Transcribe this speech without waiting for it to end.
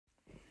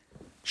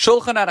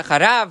Shulchan Aruch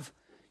Harav.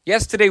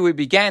 Yesterday we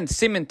began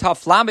Siman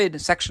Taf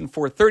Lamed, section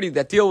 430,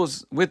 that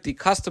deals with the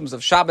customs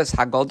of Shabbos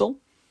Hagadol,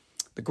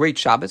 the great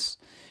Shabbos.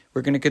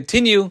 We're going to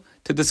continue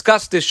to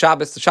discuss this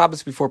Shabbos, the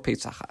Shabbos before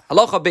Pesach.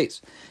 Halacha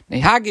Beis.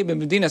 Nehagi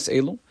b'medinas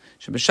elu,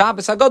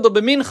 sheb'Shabbos Hagadol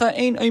b'mincha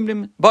ein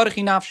oimrim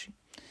baruchi nafshi.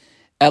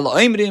 El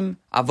oimrim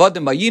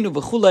avodim bayinu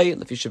v'chulei,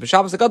 lefi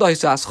sheb'Shabbos Hagadol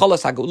hisa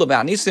ascholas hagula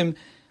ve'anisim,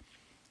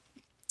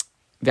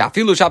 it's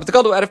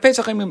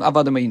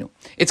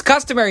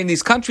customary in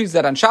these countries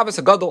that on Shabbos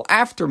Hagadol,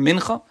 after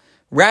Mincha,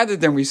 rather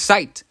than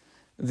recite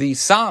the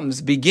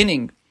Psalms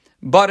beginning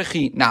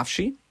Baruchi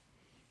Nafshi,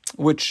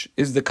 which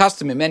is the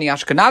custom in many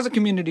Ashkenazi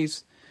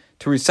communities,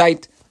 to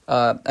recite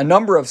a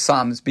number of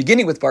Psalms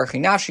beginning with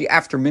Baruchi Nafshi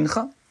after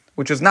Mincha,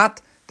 which is not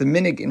the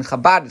minig in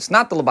Chabad, it's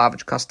not the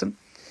Lubavitch custom.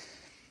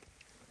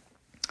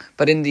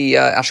 But in the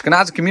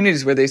Ashkenazi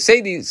communities where they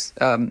say these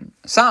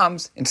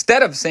Psalms,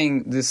 instead of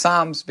saying the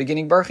Psalms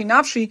beginning Baruchi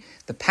Nafshi,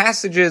 the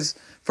passages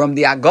from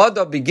the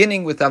Agadah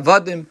beginning with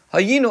Avadim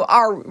Hayinu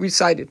are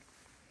recited.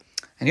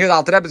 And here the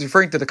Alter Rebbe is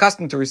referring to the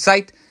custom to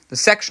recite the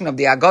section of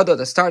the Agadah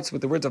that starts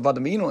with the words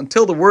Avadim Hayinu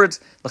until the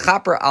words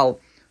L'chaper al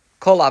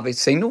Kol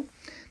Aveseinu.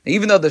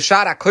 Even though the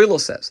Shara Koilo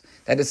says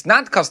that it's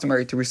not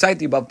customary to recite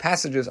the above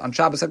passages on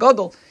Shabbos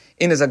Hagadol,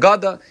 in his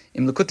Agadah,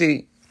 in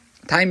Likuti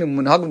Taimim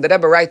Munhagim, the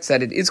Rebbe writes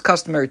that it is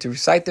customary to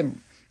recite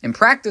them in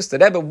practice. The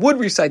Rebbe would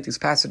recite these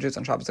passages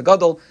on Shabbos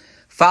Hagadol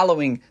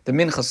following the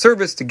Mincha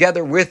service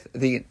together with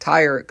the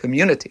entire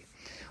community.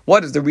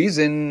 What is the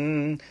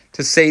reason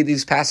to say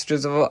these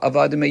passages of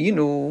Avadim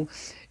Hayinu?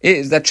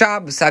 Is that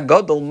Shabbos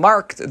Hagadol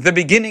marked the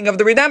beginning of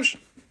the redemption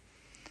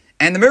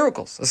and the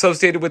miracles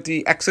associated with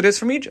the exodus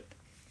from Egypt.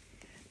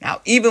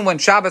 Now, even when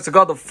Shabbos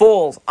Hagadol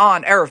falls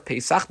on Erev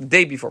Pesach, the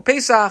day before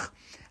Pesach,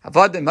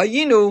 Avadim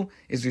Hayinu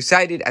is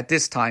recited at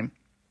this time.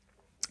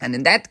 And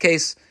in that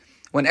case,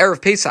 when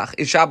Erev Pesach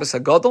is Shabbos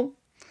Hagadol,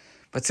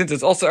 but since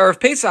it's also Erev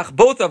Pesach,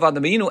 both Avadim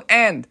Hayinu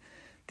and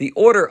the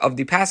order of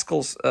the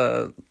Paschal's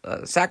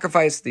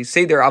sacrifice, the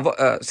Seder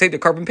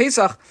Karban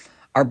Pesach,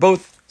 are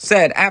both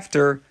said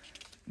after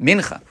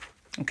Mincha.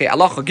 Okay,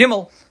 Halacha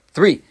Gimel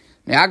 3.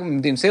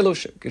 Me'agim Medin Selu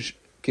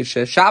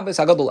Shabbos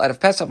Hagadol Erev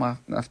Pesach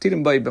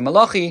Maftirim B'y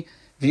B'Malachi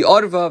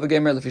V'orva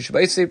v'gemer lefi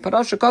sheba'isei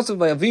parasha kasav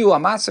v'yaviu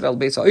amaser el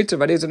beis ha'oiter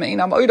v'adezem ein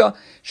ha'oida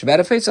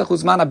shebe'erev Pesach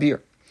uzman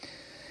abir.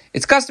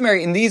 It's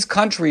customary in these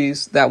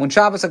countries that when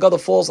Shabbos Hagadol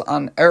falls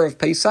on Erev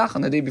Pesach,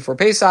 on the day before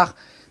Pesach,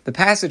 the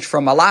passage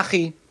from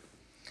Malachi,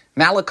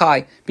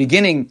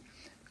 beginning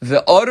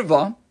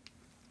V'orva,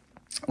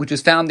 which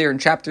is found there in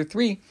chapter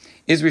 3,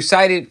 is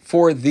recited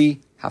for the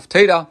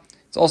Haftarah.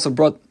 It's also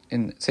brought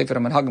in Sefer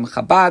HaMenhagim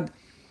Chabad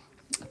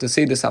to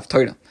say this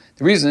Haftarah.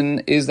 The reason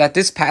is that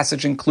this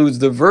passage includes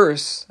the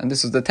verse, and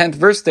this is the 10th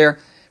verse there,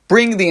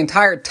 bring the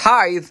entire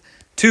tithe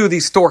to the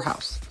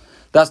storehouse.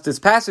 Thus, this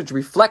passage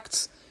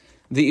reflects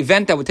the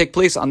event that would take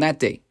place on that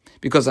day.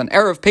 Because on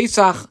Erev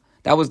Pesach,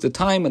 that was the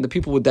time when the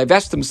people would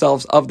divest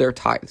themselves of their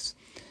tithes.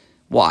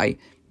 Why?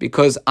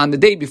 Because on the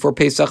day before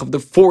Pesach of the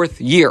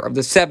 4th year of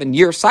the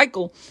 7-year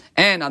cycle,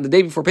 and on the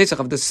day before Pesach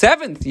of the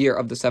 7th year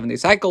of the 7-day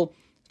cycle,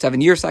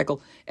 7-year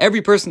cycle,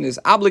 every person is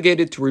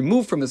obligated to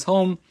remove from his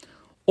home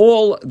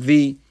all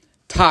the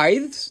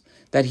tithes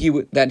that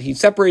he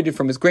separated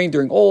from his grain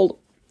during all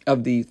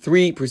of the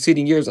 3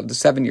 preceding years of the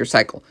 7-year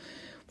cycle.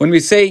 When we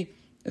say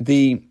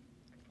the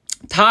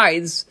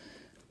tithes,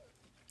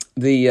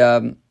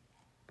 we're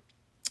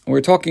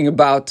talking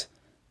about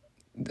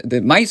the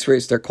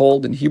maasros, they're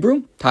called in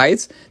Hebrew,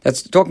 tithes.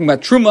 That's talking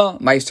about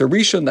Truma, Maaser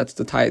Rishon, that's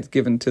the tithe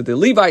given to the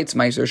Levites,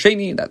 Maaser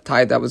Sheni, that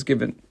tithe that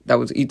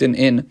was eaten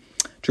in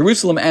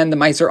Jerusalem, and the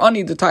Maaser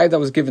Ani, the tithe that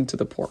was given to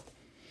the poor.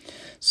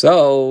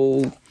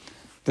 So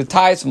the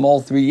tithes from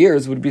all 3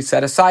 years would be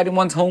set aside in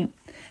one's home.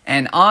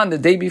 And on the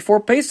day before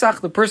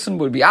Pesach, the person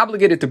would be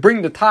obligated to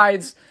bring the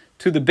tithes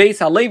to the Beis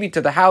HaLevi,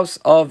 to the house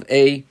of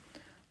a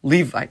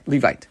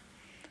Levite.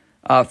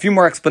 A few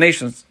more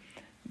explanations.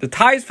 The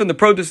tithes from the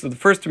produce of the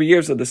first 3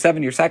 years of the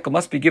 7-year cycle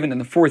must be given in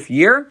the 4th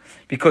year,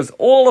 because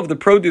all of the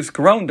produce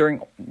grown during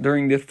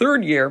the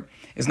 3rd year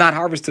is not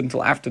harvested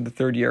until after the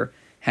 3rd year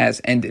has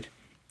ended.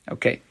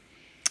 Okay.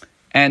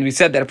 And we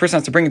said that a person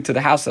has to bring it to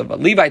the house of a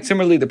Levite.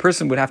 Similarly, the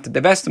person would have to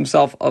divest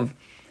himself of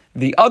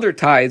the other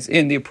tithes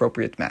in the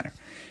appropriate manner.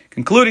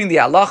 Concluding the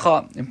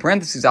halacha, in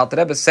parentheses, Alter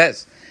Rebbe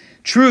says,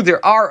 true, there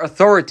are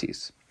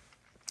authorities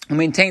who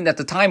maintain that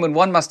the time when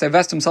one must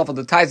divest himself of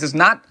the tithes is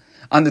not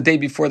on the day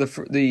before the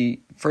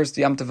first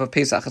Yom Tov of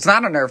Pesach. It's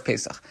not on Erev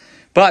Pesach,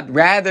 but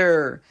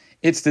rather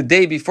it's the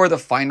day before the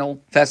final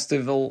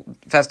festive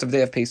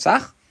day of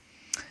Pesach.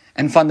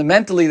 And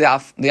fundamentally, the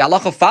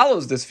halacha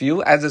follows this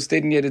view, as is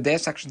stated in Yedideh,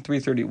 section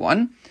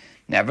 331.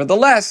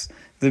 Nevertheless,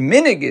 the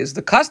minig is,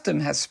 the custom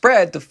has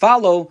spread to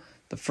follow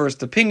the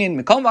first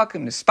opinion, mikol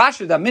makom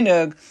nispashid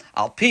minig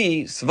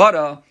alpi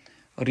svara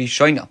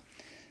rishoina.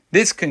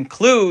 This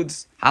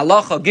concludes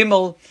halacha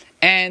gimel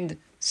and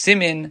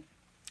simin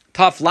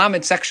taf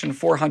lamed, section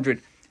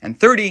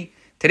 430.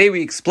 Today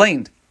we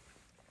explained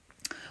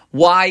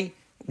why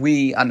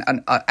we,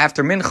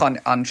 after Mincha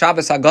on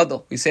Shabbos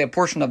Hagadol, we say a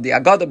portion of the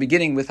Agadah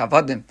beginning with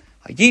Avadim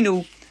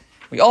Hayinu,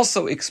 We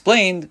also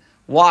explained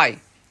why,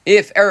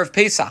 if Erev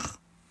Pesach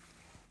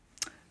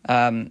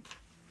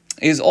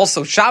is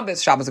also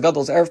Shabbos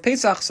Gadol is Erev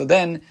Pesach, so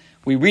then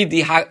we read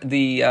for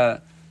the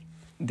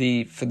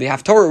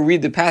Haftorah, we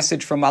read the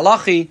passage from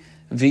Malachi,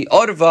 the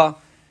Orva,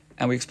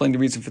 and we explain the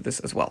reason for this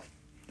as well.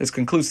 This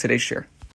concludes today's share.